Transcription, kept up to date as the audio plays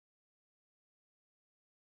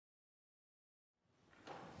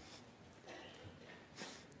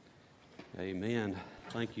Amen.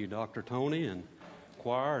 Thank you, Dr. Tony and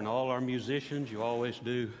choir and all our musicians. You always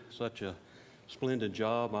do such a splendid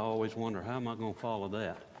job. I always wonder, how am I going to follow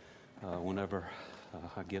that whenever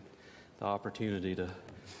I get the opportunity to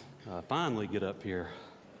finally get up here.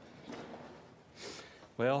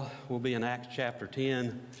 Well, we'll be in Acts chapter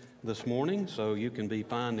 10 this morning, so you can be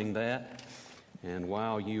finding that. And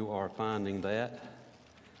while you are finding that,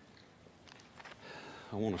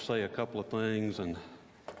 I want to say a couple of things, and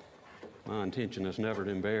my intention is never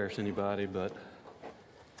to embarrass anybody, but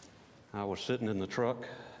I was sitting in the truck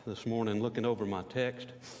this morning looking over my text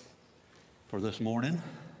for this morning.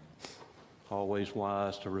 Always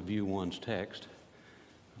wise to review one's text.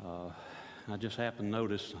 I just happened to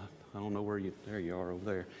notice, I don't know where there you are over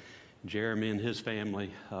there, Jeremy and his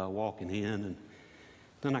family walking in, and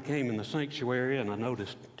then I came in the sanctuary and I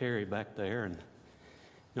noticed Terry back there, and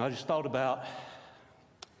I just thought about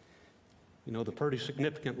the pretty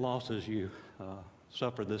significant losses you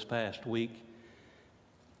suffered this past week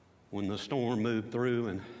when the storm moved through,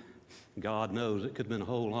 and God knows it could have been a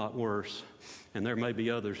whole lot worse. And there may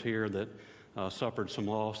be others here that suffered some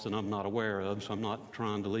loss that I'm not aware of, so I'm not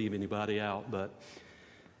trying to leave anybody out. But,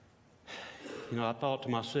 I thought to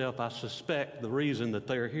myself, I suspect the reason that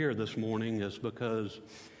they're here this morning is because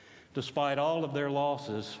despite all of their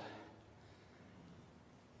losses,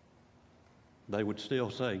 they would still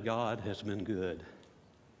say, God has been good.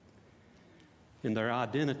 And their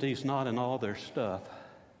identity is not in all their stuff.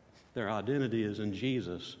 Their identity is in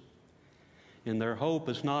Jesus. And their hope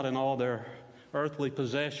is not in all their earthly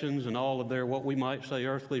possessions and all of their, what we might say,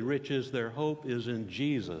 earthly riches. Their hope is in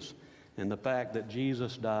Jesus and the fact that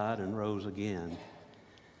Jesus died and rose again.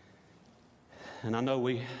 And I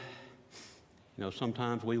know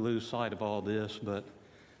sometimes we lose sight of all this, but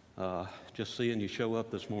just seeing you show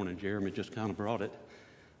up this morning, Jeremy, just kind of brought it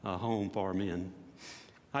home for me. And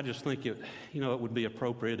I just think it would be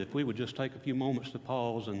appropriate if we would just take a few moments to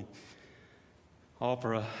pause and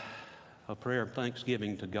offer a prayer of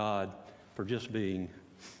thanksgiving to God for just being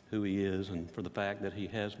who He is and for the fact that He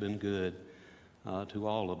has been good to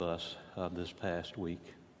all of us this past week.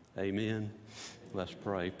 Amen. Let's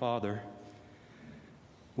pray. Father,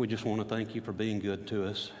 we just want to thank You for being good to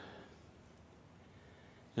us.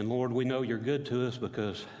 And Lord, we know You're good to us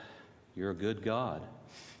because You're a good God.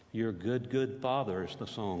 You're a good, good Father, as the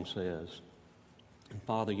song says. And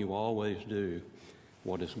Father, You always do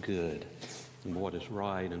what is good and what is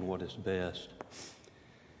right and what is best.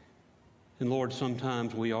 And Lord,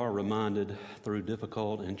 sometimes we are reminded through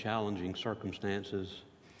difficult and challenging circumstances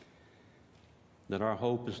that our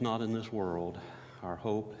hope is not in this world. Our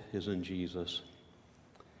hope is in Jesus.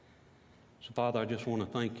 So Father, I just want to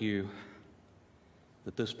thank You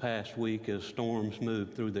that this past week, as storms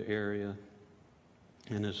moved through the area,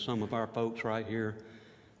 and as some of our folks right here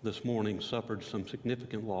this morning suffered some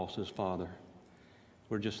significant losses, Father,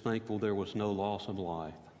 we're just thankful there was no loss of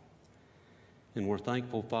life. And we're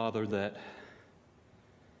thankful, Father, that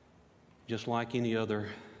just like any other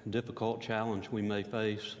difficult challenge we may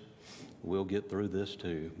face, we'll get through this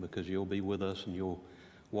too, because You'll be with us and You'll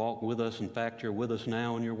walk with us. In fact, You're with us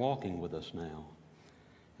now and You're walking with us now.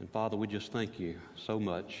 And Father, we just thank You so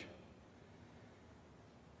much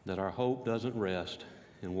that our hope doesn't rest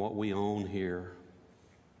in what we own here.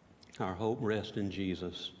 Our hope rests in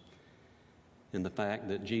Jesus, in the fact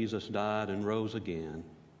that Jesus died and rose again.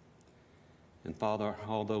 And Father,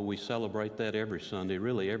 although we celebrate that every Sunday,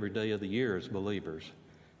 really every day of the year as believers,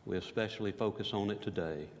 we especially focus on it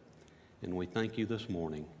today. And we thank You this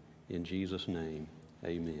morning. In Jesus' name,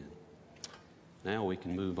 amen. Now we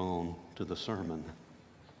can move on to the sermon.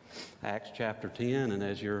 Acts chapter 10, and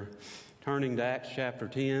as you're turning to Acts chapter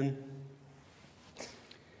 10,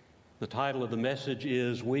 the title of the message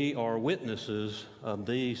is, We Are Witnesses of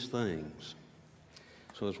These Things.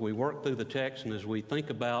 So as we work through the text and as we think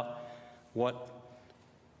about what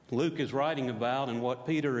Luke is writing about and what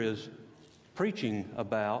Peter is preaching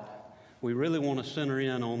about, we really want to center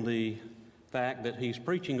in on the fact that he's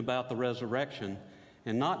preaching about the resurrection,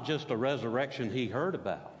 and not just a resurrection he heard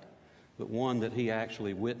about, but one that he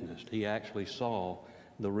actually witnessed. He actually saw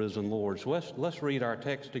the risen Lord. So let's read our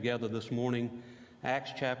text together this morning,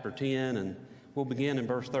 Acts chapter 10, and we'll begin in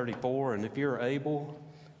verse 34. And if you're able,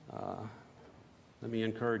 let me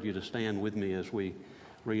encourage you to stand with me as we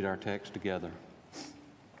read our text together.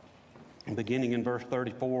 Beginning in verse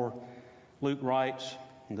 34, Luke writes,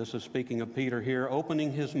 and this is speaking of Peter here,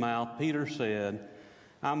 opening his mouth, Peter said,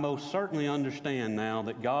 I most certainly understand now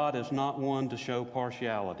that God is not one to show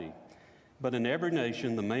partiality, but in every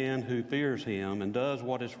nation the man who fears Him and does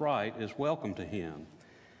what is right is welcome to Him.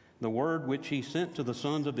 The word which He sent to the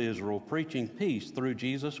sons of Israel, preaching peace through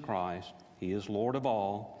Jesus Christ, He is Lord of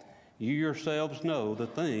all. You yourselves know the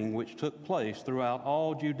thing which took place throughout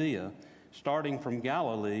all Judea, starting from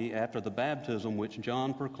Galilee after the baptism which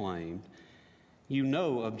John proclaimed. You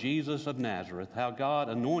know of Jesus of Nazareth, how God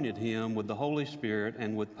anointed him with the Holy Spirit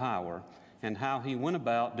and with power, and how he went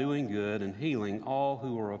about doing good and healing all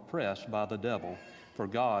who were oppressed by the devil, for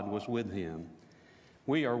God was with him.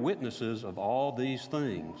 We are witnesses of all these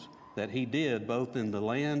things that he did both in the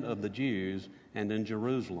land of the Jews and in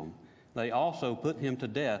Jerusalem. They also put him to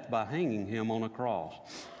death by hanging him on a cross.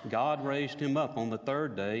 God raised him up on the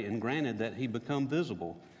third day and granted that he become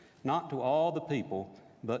visible, not to all the people,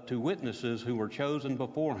 but to witnesses who were chosen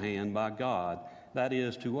beforehand by God, that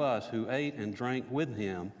is, to us who ate and drank with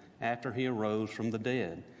him after he arose from the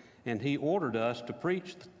dead. And he ordered us to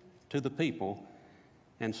preach to the people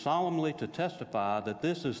and solemnly to testify that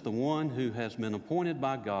this is the one who has been appointed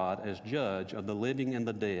by God as judge of the living and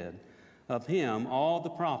the dead. Of him all the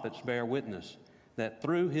prophets bear witness, that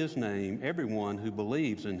through his name everyone who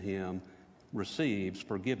believes in him receives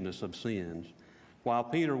forgiveness of sins. While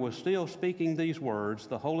Peter was still speaking these words,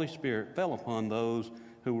 the Holy Spirit fell upon those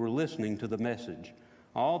who were listening to the message.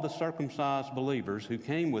 All the circumcised believers who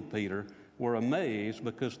came with Peter were amazed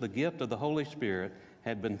because the gift of the Holy Spirit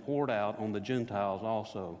had been poured out on the Gentiles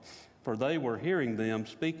also. For they were hearing them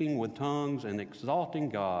speaking with tongues and exalting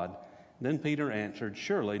God. Then Peter answered,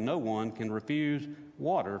 surely no one can refuse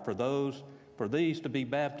water for these to be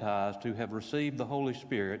baptized who have received the Holy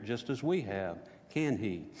Spirit just as we have, can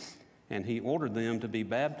he? And he ordered them to be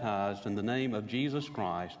baptized in the name of Jesus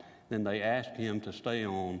Christ. Then they asked him to stay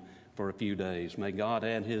on for a few days. May God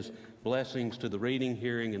add his blessings to the reading,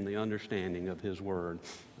 hearing, and the understanding of his word.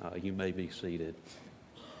 You may be seated.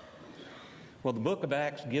 Well, the book of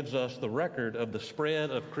Acts gives us the record of the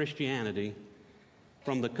spread of Christianity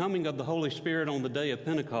from the coming of the Holy Spirit on the day of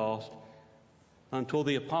Pentecost until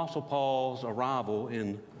the Apostle Paul's arrival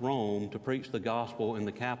in Rome to preach the gospel in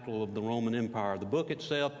the capital of the Roman Empire. The book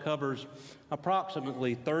itself covers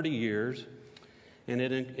approximately 30 years, and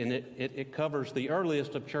it covers the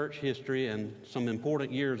earliest of church history and some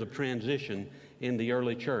important years of transition in the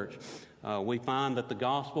early church. We find that the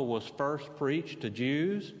gospel was first preached to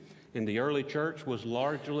Jews, and the early church was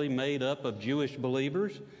largely made up of Jewish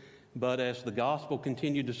believers. But as the gospel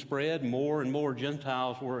continued to spread, more and more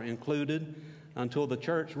Gentiles were included until the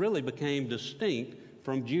church really became distinct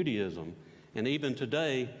from Judaism. And even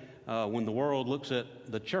today, when the world looks at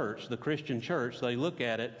the church, the Christian church, they look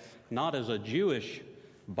at it not as a Jewish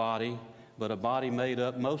body, but a body made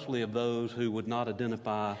up mostly of those who would not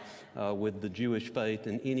identify with the Jewish faith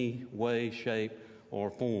in any way, shape, or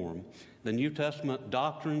form. The New Testament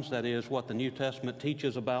doctrines, that is, what the New Testament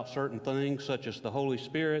teaches about certain things, such as the Holy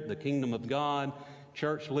Spirit, the kingdom of God,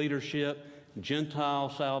 church leadership,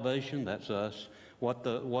 Gentile salvation, that's us. What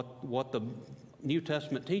the New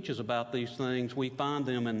Testament teaches about these things, we find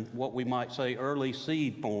them in what we might say early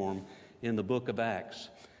seed form in the book of Acts.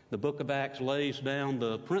 The book of Acts lays down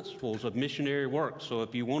the principles of missionary work. So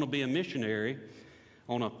if you want to be a missionary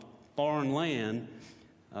on a foreign land,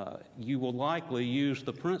 you will likely use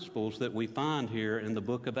the principles that we find here in the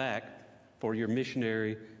book of Acts for your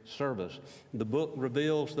missionary service. The book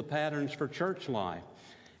reveals the patterns for church life.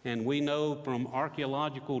 And we know from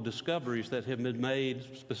archaeological discoveries that have been made,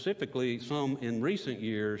 specifically some in recent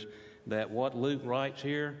years, that what Luke writes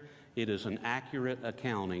here, it is an accurate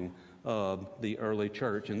accounting of the early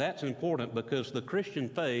church. And that's important because the Christian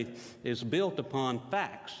faith is built upon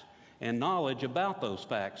facts and knowledge about those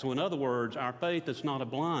facts. So in other words, our faith is not a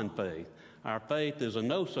blind faith. Our faith is a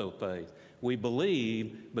no-so faith. We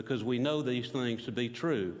believe because we know these things to be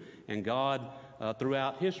true. And God,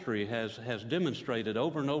 throughout history, has demonstrated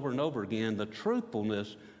over and over and over again the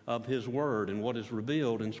truthfulness of his word and what is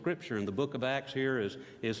revealed in Scripture. And the book of Acts here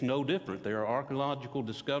is no different. There are archaeological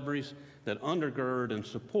discoveries that undergird and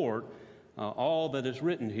support all that is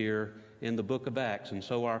written here in the book of Acts. And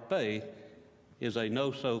so our faith is a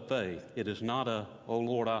no-so faith. It is not a, oh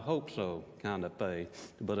Lord, I hope so kind of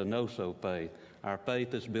faith, but a no-so faith. Our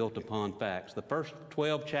faith is built upon facts. The first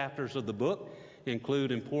 12 chapters of the book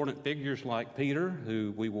include important figures like Peter,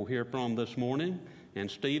 who we will hear from this morning, and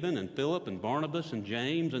Stephen and Philip and Barnabas and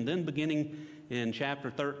James. And then beginning in chapter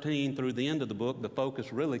 13 through the end of the book, the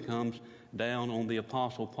focus really comes down on the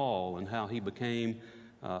Apostle Paul and how he became,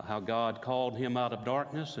 how God called him out of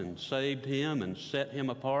darkness and saved him and set him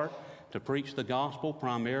apart to preach the gospel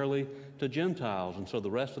primarily to Gentiles. And so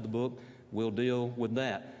the rest of the book will deal with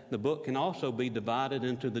that. The book can also be divided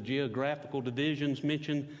into the geographical divisions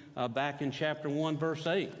mentioned back in chapter 1, verse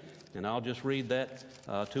 8. And I'll just read that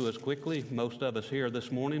to us quickly. Most of us here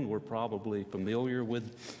this morning, we're probably familiar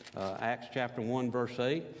with Acts chapter 1, verse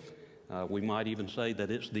 8. We might even say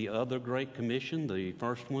that it's the other Great Commission, the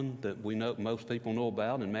first one that we know most people know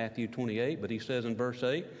about in Matthew 28. But he says in verse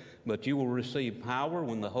 8, "But you will receive power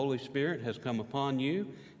when the Holy Spirit has come upon you,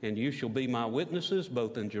 and you shall be my witnesses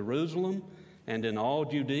both in Jerusalem and in all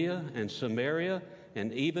Judea and Samaria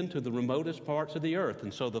and even to the remotest parts of the earth."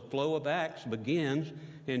 And so the flow of Acts begins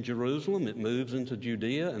in Jerusalem. It moves into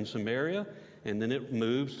Judea and Samaria, and then it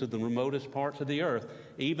moves to the remotest parts of the earth.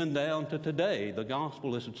 Even down to today, the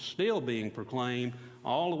gospel is still being proclaimed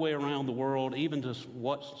all the way around the world, even to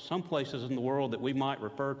some places in the world that we might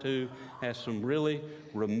refer to as some really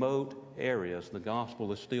remote areas. The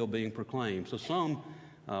gospel is still being proclaimed. So some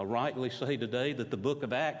rightly say today that the book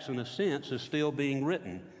of Acts, in a sense, is still being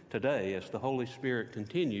written today as the Holy Spirit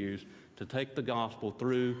continues to take the gospel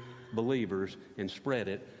through believers and spread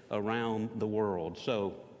it around the world.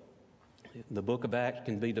 So the book of Acts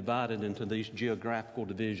can be divided into these geographical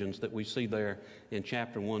divisions that we see there in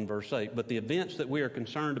chapter 1, verse 8. But the events that we are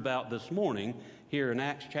concerned about this morning here in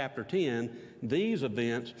Acts chapter 10, these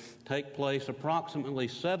events take place approximately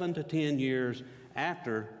 7 to 10 years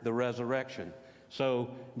after the resurrection. So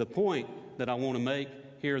the point that I want to make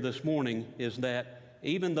here this morning is that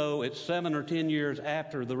even though it's 7 or 10 years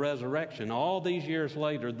after the resurrection, all these years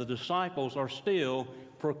later, the disciples are still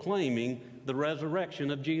proclaiming the resurrection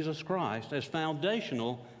of Jesus Christ as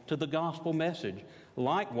foundational to the gospel message.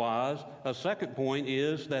 Likewise, a second point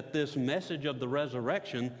is that this message of the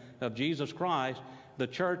resurrection of Jesus Christ, the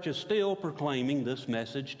church is still proclaiming this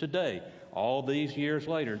message today. All these years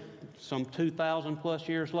later, some 2,000 plus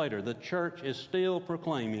years later, the church is still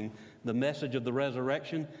proclaiming the message of the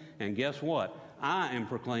resurrection. And guess what? I am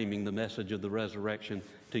proclaiming the message of the resurrection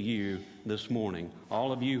to you this morning.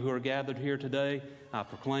 All of you who are gathered here today, I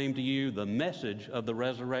proclaim to you the message of the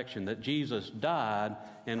resurrection, that Jesus died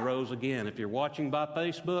and rose again. If you're watching by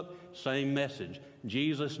Facebook, same message.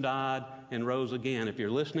 Jesus died and rose again. If you're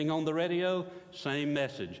listening on the radio, same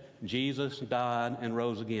message. Jesus died and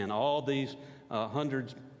rose again. All these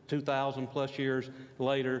hundreds, 2,000 plus years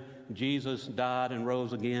later, Jesus died and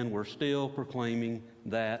rose again. We're still proclaiming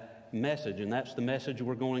that message. And that's the message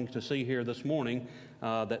we're going to see here this morning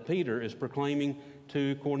that Peter is proclaiming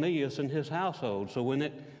to Cornelius and his household. So when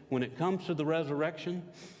it comes to the resurrection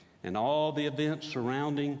and all the events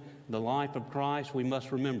surrounding the life of Christ, we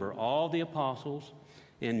must remember all the apostles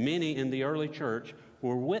and many in the early church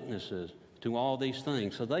were witnesses to all these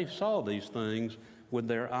things. So they saw these things with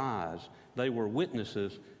their eyes. They were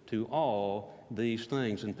witnesses to all these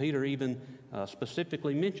things. And Peter even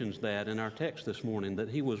specifically mentions that in our text this morning, that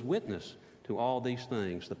he was witness to all these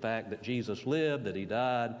things. The fact that Jesus lived, that he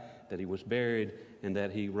died, that he was buried, and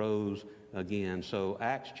that he rose again. So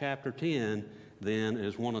Acts chapter 10 then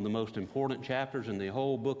is one of the most important chapters in the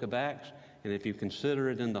whole book of Acts. And if you consider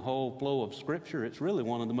it in the whole flow of Scripture, it's really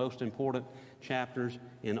one of the most important chapters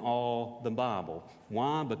in all the Bible.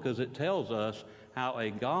 Why? Because it tells us how a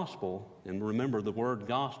gospel, and remember the word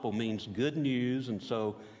gospel means good news, and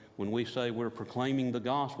so when we say we're proclaiming the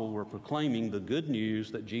gospel, we're proclaiming the good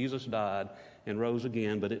news that Jesus died and rose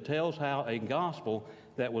again. But it tells how a gospel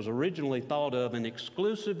that was originally thought of in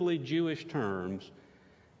exclusively Jewish terms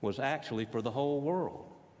was actually for the whole world.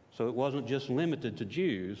 So it wasn't just limited to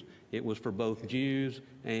Jews, it was for both Jews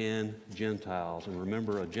and Gentiles. And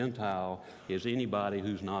remember, a Gentile is anybody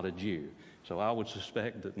who's not a Jew. So I would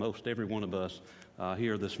suspect that most every one of us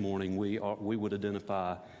here this morning, we would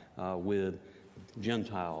identify with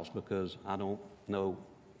Gentiles, because I don't know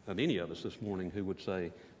of any of us this morning who would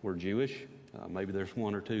say we're Jewish. Maybe there's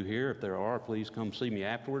one or two here. If there are, please come see me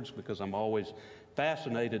afterwards, because I'm always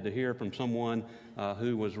fascinated to hear from someone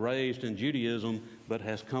who was raised in Judaism but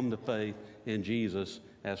has come to faith in Jesus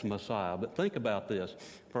as Messiah. But think about this.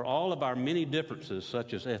 For all of our many differences,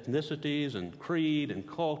 such as ethnicities and creed and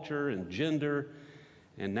culture and gender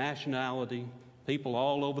and nationality, people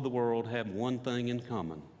all over the world have one thing in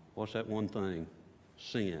common. What's that one thing?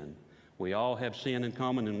 Sin. We all have sin in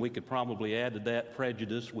common, and we could probably add to that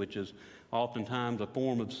prejudice, which is oftentimes a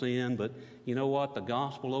form of sin. But you know what? The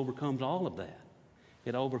gospel overcomes all of that.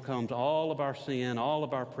 It overcomes all of our sin, all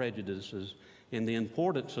of our prejudices, and the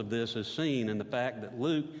importance of this is seen in the fact that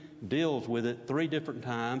Luke deals with it 3 different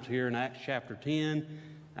times here in Acts chapter 10,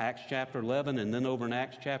 Acts chapter 11, and then over in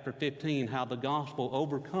Acts chapter 15, how the gospel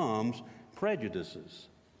overcomes prejudices.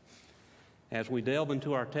 As we delve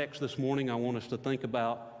into our text this morning, I want us to think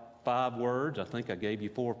about 5 words. I think I gave you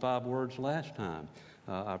 4 or 5 words last time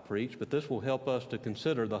I preached, but this will help us to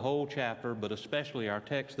consider the whole chapter, but especially our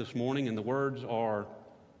text this morning. And the words are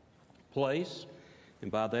place,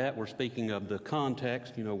 and by that we're speaking of the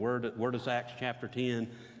context. You know, where does Acts chapter 10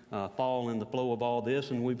 fall in the flow of all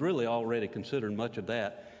this? And we've really already considered much of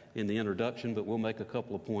that in the introduction, but we'll make a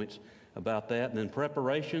couple of points about that. And then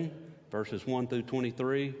preparation, verses 1 through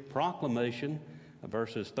 23, proclamation,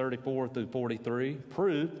 verses 34 through 43,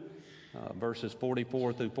 proof, verses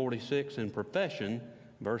 44 through 46, and profession,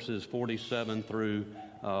 verses 47 through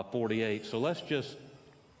 48. So let's just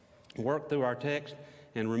work through our text.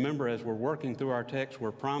 And remember, as we're working through our text,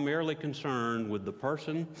 we're primarily concerned with the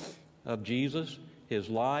person of Jesus, his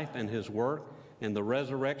life and his work, and the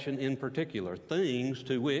resurrection in particular, things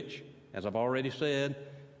to which, as I've already said,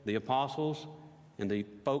 the apostles and the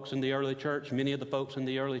folks in the early church, many of the folks in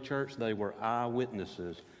the early church, they were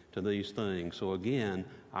eyewitnesses to these things. So again,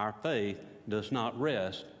 our faith does not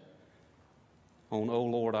rest on, oh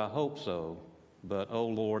Lord, I hope so, but oh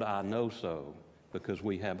Lord, I know so, because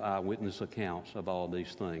we have eyewitness accounts of all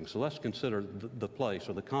these things. So let's consider the place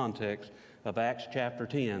or the context of Acts chapter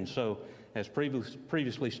 10. So as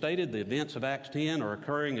previously stated, the events of Acts 10 are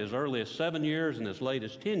occurring as early as 7 years and as late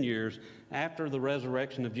as 10 years after the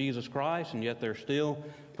resurrection of Jesus Christ, and yet they're still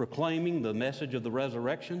proclaiming the message of the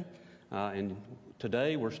resurrection. And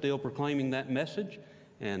today we're still proclaiming that message,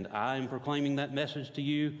 and I am proclaiming that message to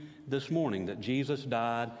you this morning, that Jesus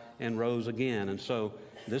died and rose again. And so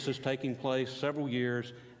this is taking place several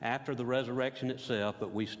years after the resurrection itself,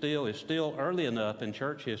 but it's still early enough in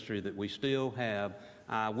church history that we still have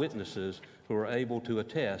eyewitnesses who are able to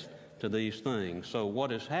attest to these things. So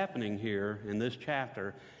what is happening here in this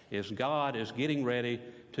chapter is God is getting ready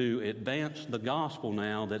to advance the gospel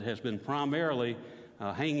now that has been primarily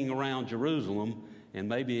hanging around Jerusalem and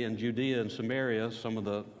maybe in Judea and Samaria, some of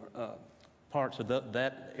the parts of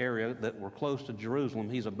that area that were close to Jerusalem.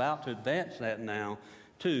 He's about to advance that now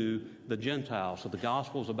to the Gentiles. So the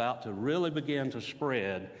gospel is about to really begin to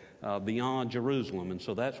spread beyond Jerusalem. And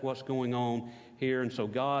so that's what's going on here. And so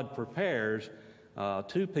God prepares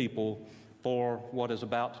two people for what is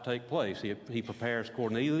about to take place. He prepares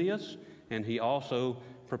Cornelius, and he also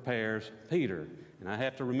prepares Peter. And I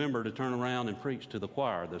have to remember to turn around and preach to the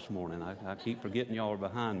choir this morning. I keep forgetting y'all are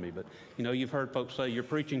behind me. But, you know, you've heard folks say you're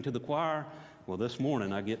preaching to the choir. Well, this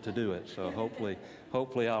morning I get to do it. So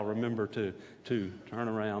hopefully I'll remember to turn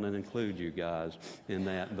around and include you guys in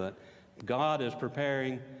that. But God is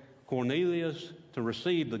preparing Cornelius to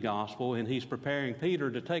receive the gospel, and he's preparing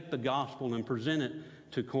Peter to take the gospel and present it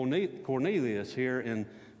to Cornelius here in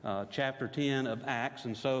chapter 10 of Acts.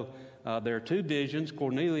 And so there are two visions.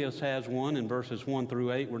 Cornelius has one in verses 1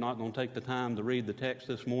 through 8. We're not going to take the time to read the text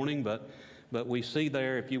this morning, but we see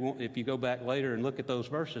there, if you go back later and look at those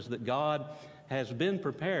verses, that God has been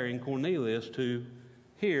preparing Cornelius to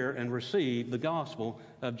hear and receive the gospel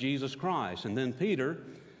of Jesus Christ. And then Peter,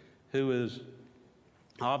 who is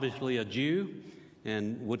obviously a Jew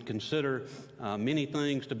and would consider many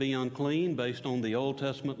things to be unclean based on the Old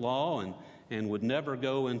Testament law, and would never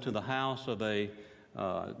go into the house of a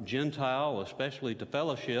Gentile, especially to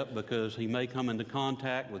fellowship, because he may come into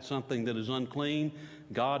contact with something that is unclean.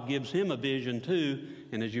 God gives him a vision too,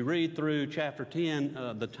 and as you read through chapter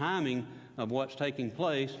 10, the timing of what's taking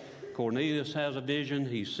place, Cornelius has a vision.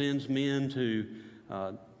 He sends men to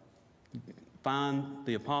find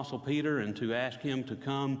the Apostle Peter and to ask him to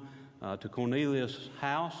come to Cornelius'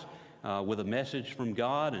 house with a message from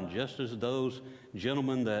God. And just as those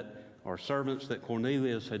gentlemen that are servants that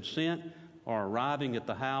Cornelius had sent are arriving at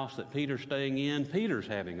the house that Peter's staying in, Peter's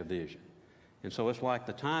having a vision. And so it's like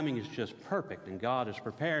the timing is just perfect, and God is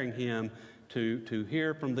preparing him to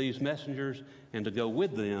hear from these messengers and to go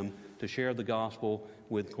with them to share the gospel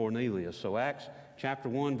with Cornelius. So Acts chapter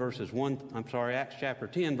 10 verses 1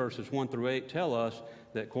 through 8 tell us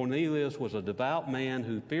that Cornelius was a devout man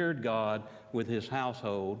who feared God with his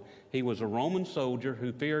household. He was a Roman soldier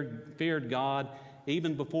who feared God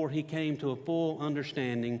even before he came to a full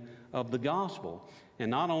understanding of the gospel.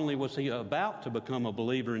 And not only was he about to become a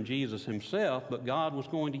believer in Jesus himself, but God was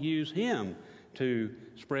going to use him to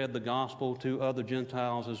spread the gospel to other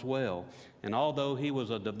Gentiles as well. And although he was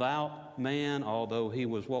a devout man, although he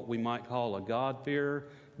was what we might call a God-fearer,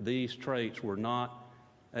 these traits were not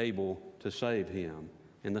able to save him.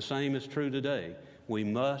 And the same is true today. We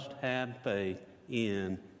must have faith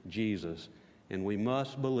in Jesus, and we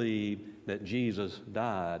must believe that Jesus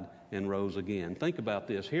died and rose again. Think about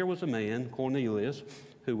this. Here was a man, Cornelius,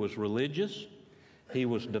 who was religious, he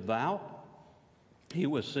was devout, he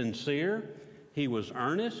was sincere, he was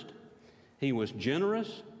earnest, he was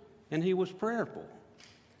generous, and he was prayerful.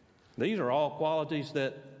 These are all qualities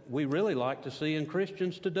that we really like to see in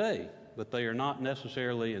Christians today, but they are not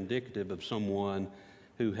necessarily indicative of someone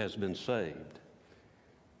who has been saved.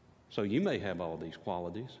 So you may have all these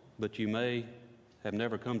qualities, but you may have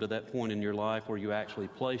never come to that point in your life where you actually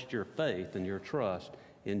placed your faith and your trust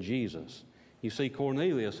in Jesus. You see,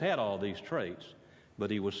 Cornelius had all these traits,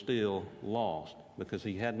 but he was still lost because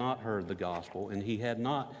he had not heard the gospel and he had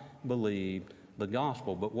not believed the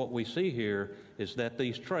gospel. But what we see here is that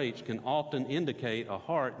these traits can often indicate a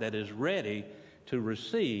heart that is ready to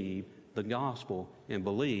receive the gospel and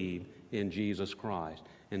believe in Jesus Christ.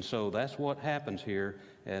 And so that's what happens here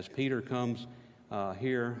as Peter comes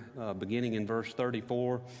beginning in verse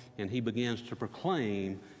 34, and he begins to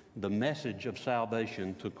proclaim the message of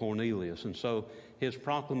salvation to Cornelius. And so his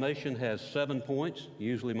proclamation has 7 points.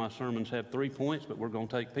 Usually my sermons have 3 points, but we're going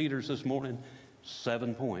to take Peter's this morning.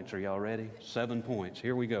 7 points. Are y'all ready? 7 points.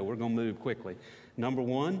 Here we go. We're going to move quickly. Number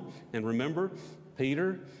 1, and remember,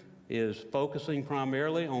 Peter is focusing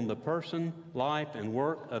primarily on the person, life, and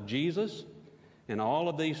work of Jesus. And all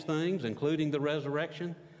of these things, including the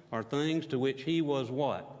resurrection, are things to which he was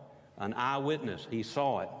what? An eyewitness. He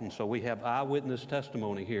saw it. And so we have eyewitness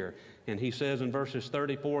testimony here. And he says in verses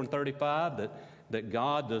 34 and 35 that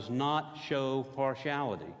God does not show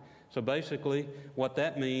partiality. So basically what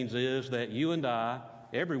that means is that you and I,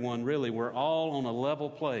 everyone really, we're all on a level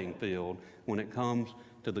playing field when it comes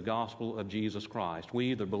to the gospel of Jesus Christ.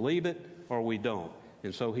 We either believe it or we don't.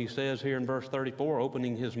 And so he says here in verse 34,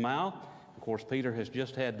 opening his mouth, of course, Peter has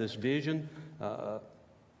just had this vision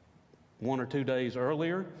 1 or 2 days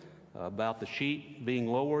earlier about the sheep being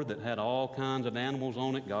lowered that had all kinds of animals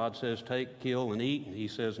on it. God says, take, kill, and eat. And he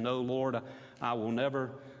says, no, Lord, I will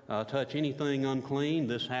never touch anything unclean.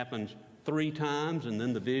 This happens 3 times, and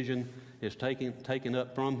then the vision is taken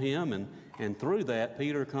up from him. And through that,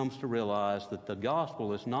 Peter comes to realize that the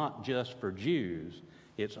gospel is not just for Jews,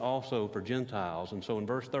 it's also for Gentiles. And so in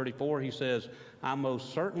verse 34, he says, I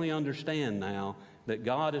most certainly understand now that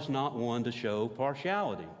God is not one to show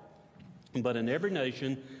partiality. But in every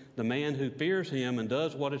nation, the man who fears him and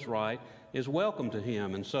does what is right is welcome to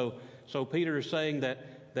him. And so Peter is saying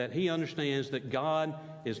that he understands that God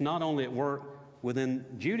is not only at work within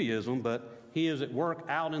Judaism, but he is at work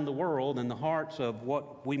out in the world in the hearts of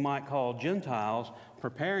what we might call Gentiles,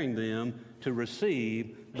 preparing them to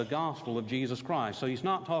receive the gospel of Jesus Christ. So he's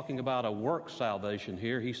not talking about a work salvation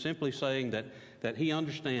here. He's simply saying that he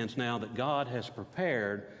understands now that God has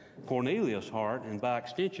prepared Cornelius' heart, and by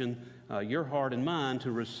extension, your heart and mine,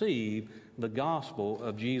 to receive the gospel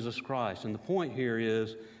of Jesus Christ. And the point here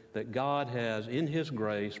is that God has, in his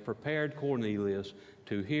grace, prepared Cornelius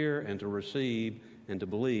to hear and to receive and to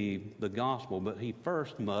believe the gospel. But he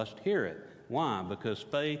first must hear it. Why? Because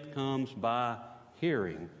faith comes by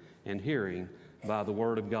hearing, and hearing by the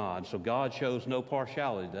word of God. So God shows no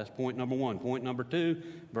partiality. That's point number 1. Point number 2,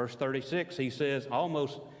 verse 36, he says,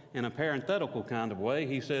 almost in a parenthetical kind of way,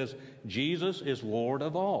 he says, Jesus is Lord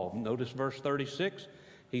of all. Notice verse 36.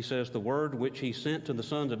 He says, the word which he sent to the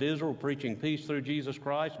sons of Israel, preaching peace through Jesus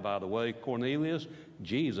Christ. By the way, Cornelius,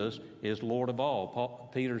 Jesus is Lord of all.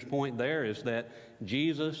 Peter's point there is that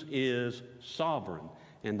Jesus is sovereign,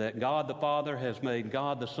 and that God the Father has made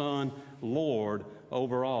God the Son Lord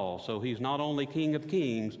over all. So he's not only King of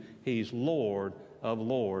kings, he's Lord of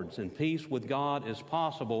lords. And peace with God is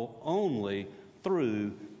possible only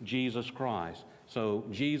through Jesus Christ. So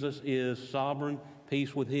Jesus is sovereign.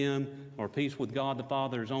 Peace with him, or peace with God the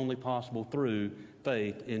Father, is only possible through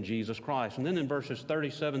faith in Jesus Christ. And then in verses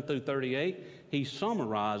 37 through 38, he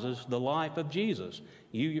summarizes the life of Jesus.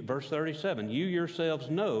 Verse 37, you yourselves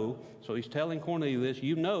know, so he's telling Cornelius,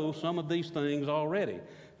 you know some of these things already,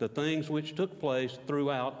 the things which took place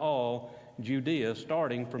throughout all Judea,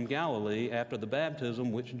 starting from Galilee after the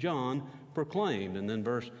baptism which John proclaimed. And then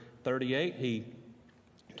verse 38, he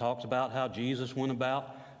talks about how Jesus went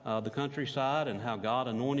about the countryside, and how God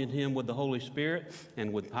anointed him with the Holy Spirit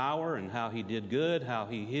and with power, and how he did good, how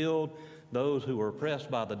he healed those who were oppressed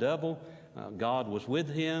by the devil. God was with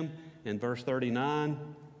him. In verse 39,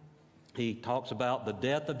 he talks about the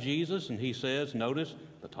death of Jesus, and he says, notice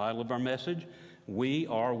the title of our message, we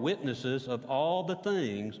are witnesses of all the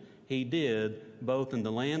things he did, both in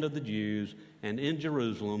the land of the Jews and in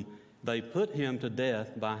Jerusalem. They put him to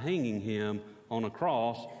death by hanging him on a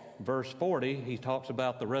cross. Verse 40, he talks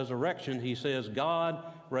about the resurrection. He says, God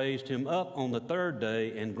raised him up on the 3rd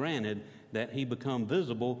day and granted that he become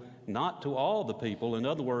visible not to all the people. In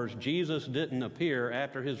other words, Jesus didn't appear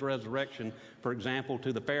after his resurrection, for example,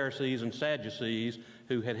 to the Pharisees and Sadducees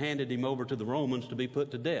who had handed him over to the Romans to be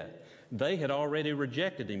put to death. They had already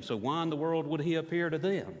rejected him, so why in the world would he appear to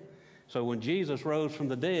them? So when Jesus rose from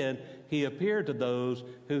the dead, he appeared to those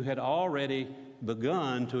who had already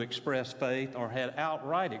begun to express faith, or had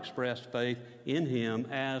outright expressed faith in him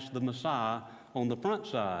as the Messiah on the front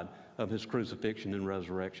side of his crucifixion and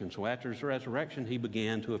resurrection. So after his resurrection, he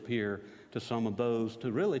began to appear to some of those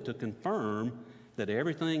to confirm that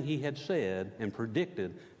everything he had said and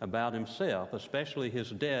predicted about himself, especially his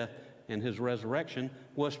death and his resurrection,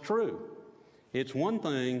 was true. It's one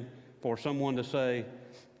thing for someone to say,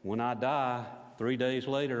 when I die, 3 days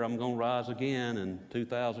later I'm going to rise again, and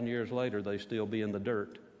 2,000 years later they still be in the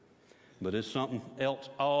dirt. But it's something else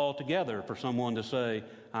altogether for someone to say,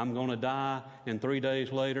 I'm going to die, and 3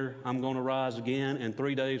 days later I'm going to rise again, and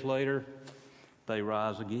 3 days later they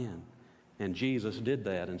rise again. And Jesus did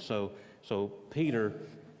that. And so Peter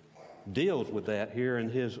deals with that here in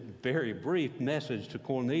his very brief message to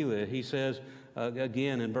Cornelius. He says,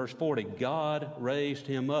 again in verse 40, God raised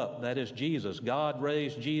him up. That is Jesus. God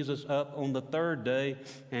raised Jesus up on the third day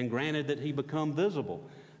and granted that he become visible,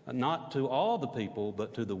 not to all the people,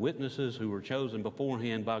 but to the witnesses who were chosen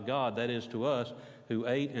beforehand by God, that is to us, who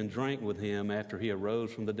ate and drank with him after he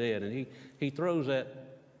arose from the dead. And he throws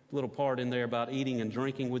that little part in there about eating and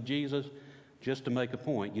drinking with Jesus just to make a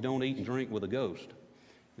point. You don't eat and drink with a ghost.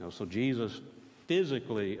 So Jesus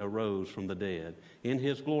physically arose from the dead. In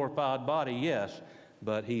his glorified body, yes,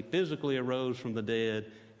 but he physically arose from the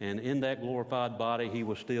dead, and in that glorified body he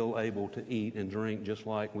was still able to eat and drink just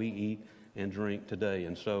like we eat and drink today.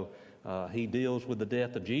 And so he deals with the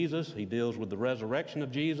death of Jesus, he deals with the resurrection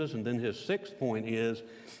of Jesus, and then his sixth point is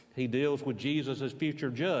he deals with Jesus as future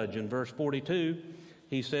judge. In verse 42,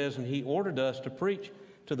 he says, and he ordered us to preach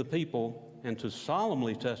to the people and to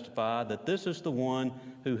solemnly testify that this is the one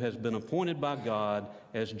who has been appointed by God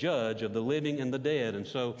as judge of the living and the dead. And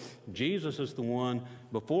so Jesus is the one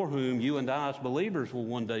before whom you and I as believers will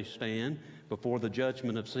one day stand before the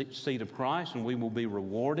judgment seat of Christ, and we will be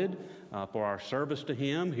rewarded for our service to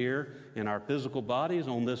him here in our physical bodies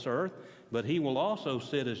on this earth. But he will also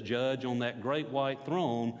sit as judge on that great white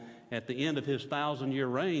throne at the end of his 1,000-year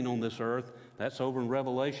reign on this earth. That's over in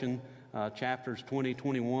Revelation chapters 20,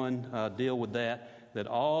 21 deal with that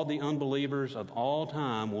all the unbelievers of all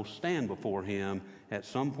time will stand before him at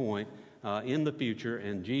some point in the future,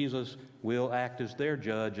 and Jesus will act as their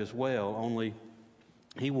judge as well, only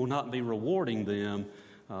he will not be rewarding them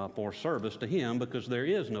for service to him, because there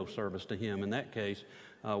is no service to him. In that case,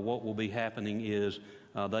 what will be happening is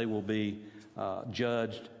they will be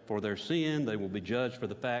judged for their sin. They will be judged for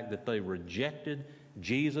the fact that they rejected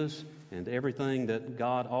Jesus and everything that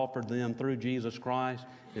God offered them through Jesus Christ.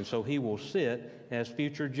 And so he will sit as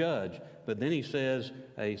future judge. But then he says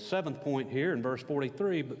a seventh point here in verse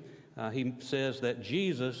 43, he says that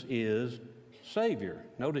Jesus is Savior.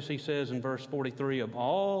 Notice he says in verse 43, of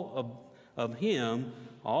all of him,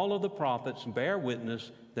 all of the prophets bear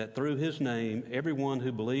witness that through his name, everyone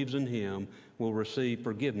who believes in him will receive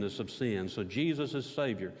forgiveness of sins. So Jesus is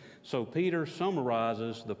Savior. So Peter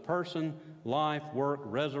summarizes the person, life, work,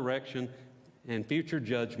 resurrection, and future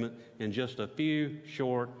judgment in just a few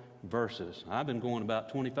short verses. I've been going about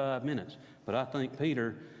 25 minutes, but I think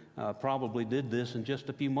Peter probably did this in just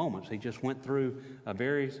a few moments. He just went through a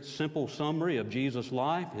very simple summary of Jesus'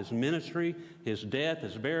 life, his ministry, his death,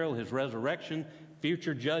 his burial, his resurrection,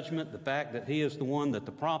 future judgment, the fact that he is the one that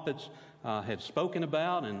the prophets had spoken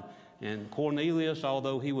about. And Cornelius,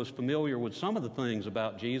 although he was familiar with some of the things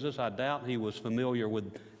about Jesus, I doubt he was familiar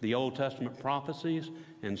with the Old Testament prophecies.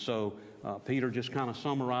 And so Peter just kind of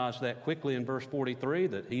summarized that quickly in verse 43,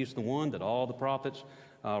 that he's the one that all the prophets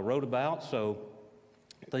wrote about. So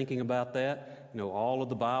thinking about that, all of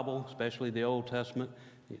the Bible, especially the Old Testament,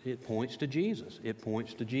 it points to Jesus. It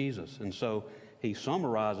points to Jesus. And so he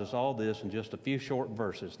summarizes all this in just a few short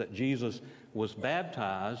verses, that Jesus was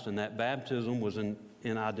baptized, and that baptism was in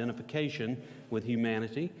identification with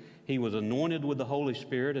humanity. He was anointed with the Holy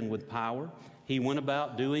Spirit and with power. He went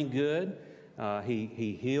about doing good.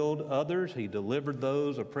 He healed others. He delivered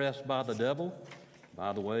those oppressed by the devil.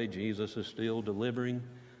 By the way, Jesus is still delivering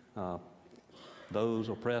those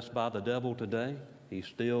oppressed by the devil today. He's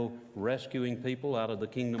still rescuing people out of the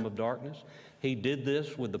kingdom of darkness. He did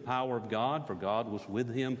this with the power of God, for God was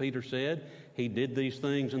with him, Peter said. He did these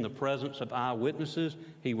things in the presence of eyewitnesses.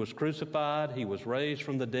 He was crucified. He was raised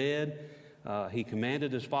from the dead. He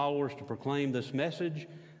commanded his followers to proclaim this message.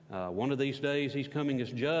 One of these days he's coming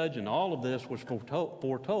as judge, and all of this was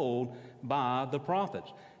foretold by the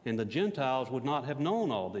prophets. And the Gentiles would not have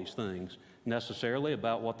known all these things necessarily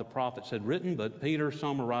about what the prophets had written, but Peter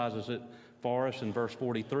summarizes it for us in verse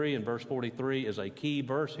 43, and verse 43 is a key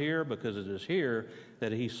verse here, because it is here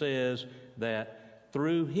that he says that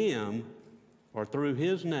through him, or through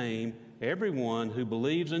his name, everyone who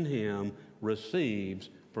believes in him receives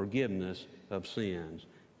forgiveness of sins.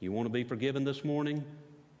 You want to be forgiven this morning?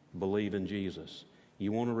 Believe in Jesus.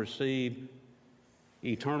 You want to receive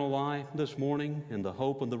eternal life this morning and the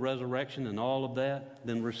hope of the resurrection and all of that,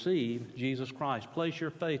 then receive Jesus Christ. Place your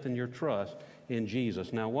faith and your trust in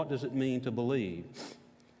Jesus. Now, what does it mean to believe?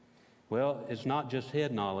 Well, it's not just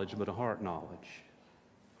head knowledge, but a heart knowledge.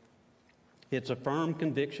 It's a firm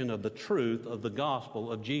conviction of the truth of the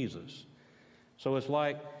gospel of Jesus. So it's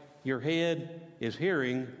like your head is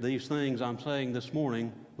hearing these things I'm saying this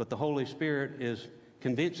morning, but the Holy Spirit is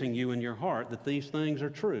convincing you in your heart that these things are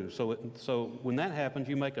true. So when that happens,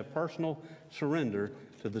 you make a personal surrender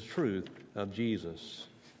to the truth of Jesus.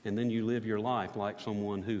 And then you live your life like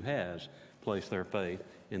someone who has placed their faith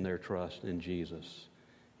and their trust in Jesus.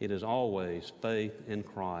 It is always faith in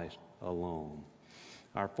Christ alone.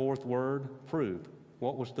 Our fourth word, proof.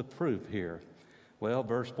 What was the proof here? Well,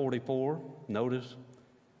 verse 44, notice,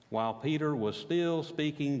 while Peter was still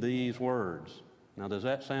speaking these words. Now, does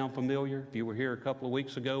that sound familiar? If you were here a couple of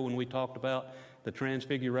weeks ago when we talked about the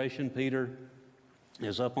transfiguration, Peter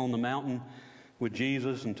is up on the mountain with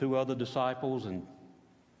Jesus and two other disciples, and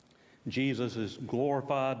Jesus is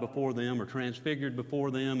glorified before them or transfigured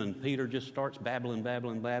before them, and Peter just starts babbling,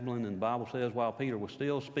 and the Bible says while Peter was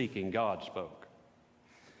still speaking, God spoke.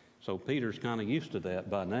 So Peter's kind of used to that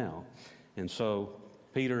by now. And so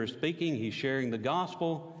Peter is speaking, he's sharing the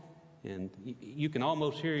gospel, and you can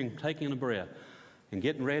almost hear him taking a breath and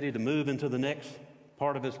getting ready to move into the next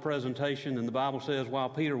part of his presentation. And the Bible says, while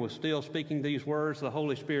Peter was still speaking these words, the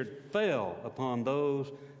Holy Spirit fell upon those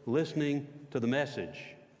listening to the message.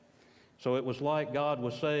 So it was like God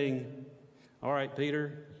was saying, all right,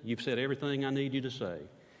 Peter, you've said everything I need you to say.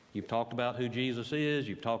 You've talked about who Jesus is.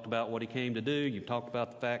 You've talked about what he came to do. You've talked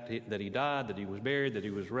about the fact that he died, that he was buried, that he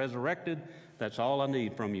was resurrected. That's all I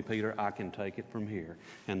need from you, Peter. I can take it from here.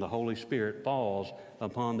 And the Holy Spirit falls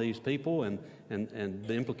upon these people, and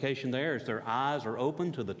the implication there is their eyes are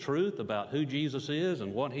open to the truth about who Jesus is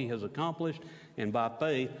and what he has accomplished, and by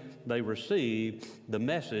faith they receive the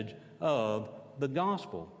message of the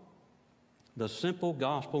gospel. The simple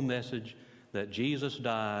gospel message that Jesus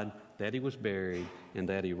died, that he was buried, and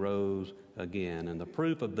that he rose again. And the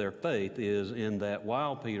proof of their faith is in that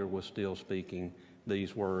while Peter was still speaking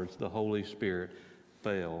these words, the Holy Spirit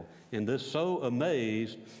fell. And this so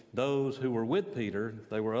amazed those who were with Peter.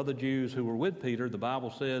 There were other Jews who were with Peter. The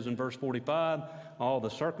Bible says in verse 45, all the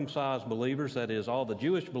circumcised believers, that is, all the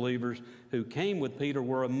Jewish believers who came with Peter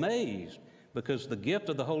were amazed because the gift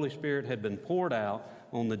of the Holy Spirit had been poured out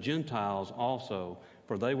on the Gentiles also,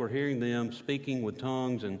 for they were hearing them speaking with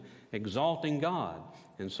tongues and exalting God.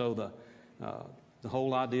 And so the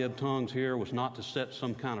whole idea of tongues here was not to set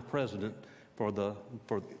some kind of precedent for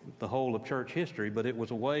the whole of church history, but it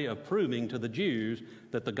was a way of proving to the Jews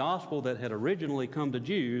that the gospel that had originally come to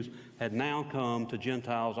Jews had now come to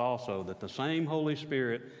Gentiles also, that the same Holy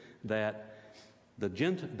Spirit that the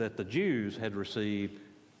Jews had received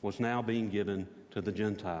was now being given to the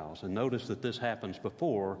Gentiles. And notice that this happens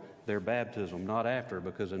before their baptism, not after,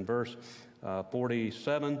 because in verse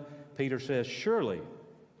 47, Peter says, surely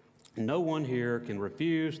no one here can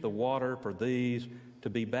refuse the water for these to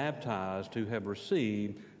be baptized who have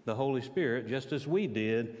received the Holy Spirit just as we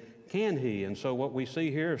did, can he? And so what we see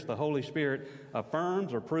here is the Holy Spirit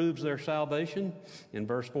affirms or proves their salvation in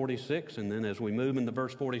verse 46, and then as we move into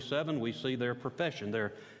verse 47, we see their profession,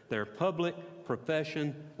 their public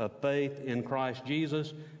profession of faith in Christ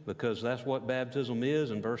Jesus, because that's what baptism is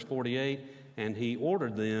in verse 48, and he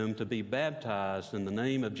ordered them to be baptized in the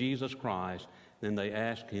name of Jesus Christ. Then they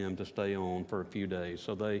asked him to stay on for a few days.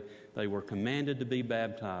 So they were commanded to be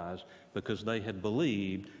baptized because they had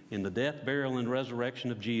believed in the death, burial, and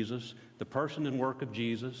resurrection of Jesus, the person and work of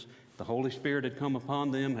Jesus. The Holy Spirit had come upon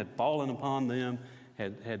them, had fallen upon them,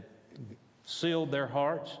 had sealed their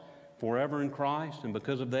hearts forever in Christ. And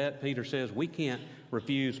because of that, Peter says we can't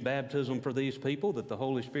refuse baptism for these people that the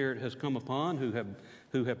Holy Spirit has come upon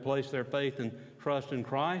who have placed their faith and trust in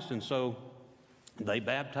Christ. And so they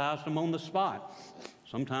baptized them on the spot.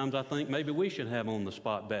 Sometimes I think maybe we should have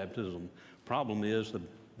on-the-spot baptism. Problem is the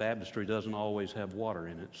baptistry doesn't always have water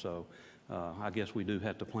in it, so I guess we do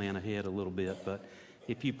have to plan ahead a little bit. But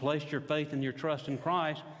if you placed your faith and your trust in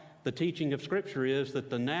Christ, the teaching of Scripture is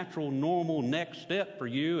that the natural, normal next step for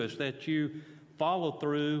you is that you follow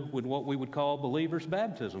through with what we would call believer's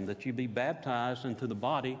baptism, that you be baptized into the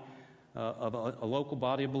body of a local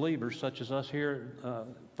body of believers, such as us here at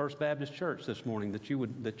First Baptist Church this morning, that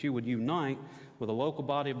you would unite with a local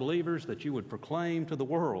body of believers, that you would proclaim to the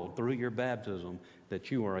world through your baptism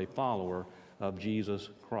that you are a follower of Jesus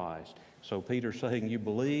Christ. So Peter's saying you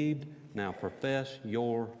believed, now profess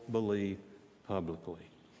your belief publicly.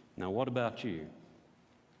 Now what about you?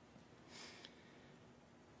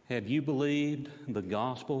 Have you believed the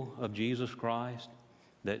gospel of Jesus Christ?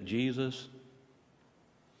 that Jesus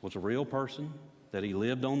was a real person, that he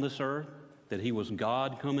lived on this earth, that he was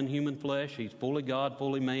God come in human flesh. He's fully God,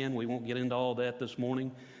 fully man. We won't get into all that this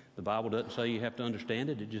morning. The Bible doesn't say you have to understand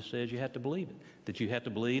it. It just says you have to believe it, that you have to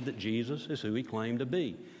believe that Jesus is who he claimed to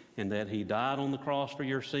be, and that he died on the cross for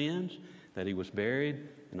your sins, that he was buried,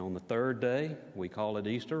 and on the third day, we call it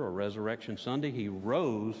Easter or Resurrection Sunday, he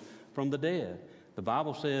rose from the dead. The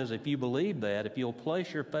Bible says if you believe that, if you'll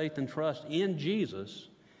place your faith and trust in Jesus,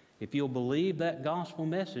 if you'll believe that gospel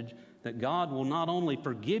message, that God will not only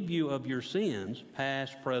forgive you of your sins,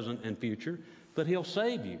 past, present, and future, but he'll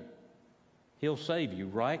save you. He'll save you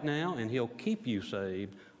right now, and he'll keep you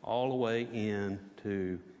saved all the way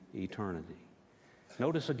into eternity.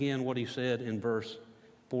 Notice again what he said in verse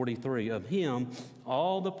 43. Of him,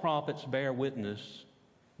 all the prophets bear witness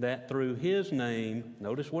that through his name,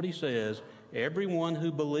 notice what he says, everyone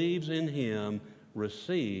who believes in him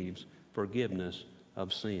receives forgiveness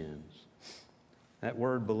of sins. That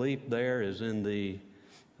word belief there is in the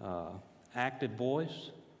active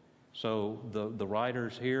voice. So the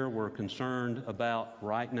writers here were concerned about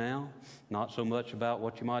right now, not so much about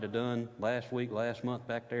what you might have done last week, last month,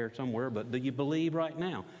 back there somewhere, but do you believe right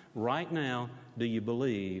now? Right now, do you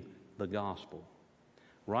believe the gospel?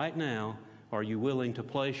 Right now, are you willing to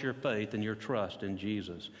place your faith and your trust in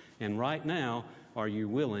Jesus? And right now, are you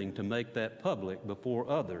willing to make that public before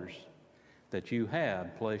others that you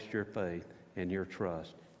have placed your faith and your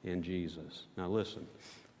trust in Jesus? Now listen,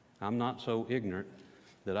 I'm not so ignorant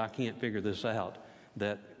that I can't figure this out,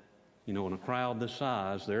 that, in a crowd this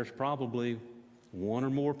size, there's probably one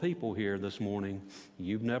or more people here this morning,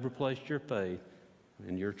 you've never placed your faith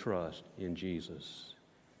and your trust in Jesus.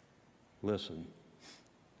 Listen,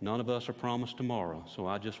 none of us are promised tomorrow, so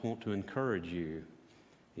I just want to encourage you,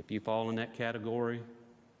 if you fall in that category,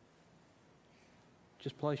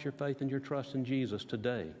 just place your faith and your trust in Jesus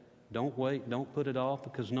today. Don't wait, don't put it off,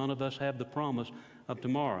 because none of us have the promise of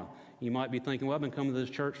tomorrow. You might be thinking, well, I've been coming to this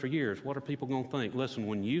church for years. What are people going to think? Listen,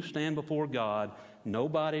 when you stand before God,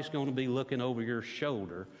 nobody's going to be looking over your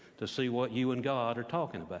shoulder to see what you and God are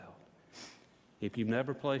talking about. If you've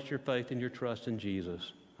never placed your faith and your trust in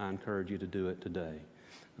Jesus, I encourage you to do it today.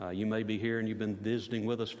 You may be here and you've been visiting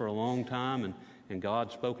with us for a long time, and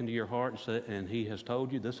God's spoken to your heart and he has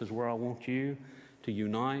told you, this is where I want you to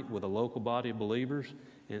unite with a local body of believers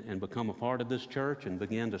and become a part of this church and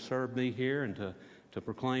begin to serve me here and to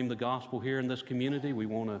proclaim the gospel here in this community. We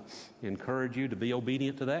want to encourage you to be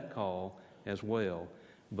obedient to that call as well.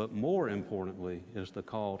 But more importantly is the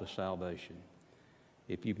call to salvation.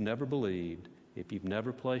 If you've never believed, if you've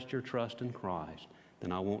never placed your trust in Christ,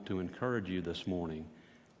 then I want to encourage you this morning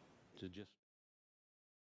to just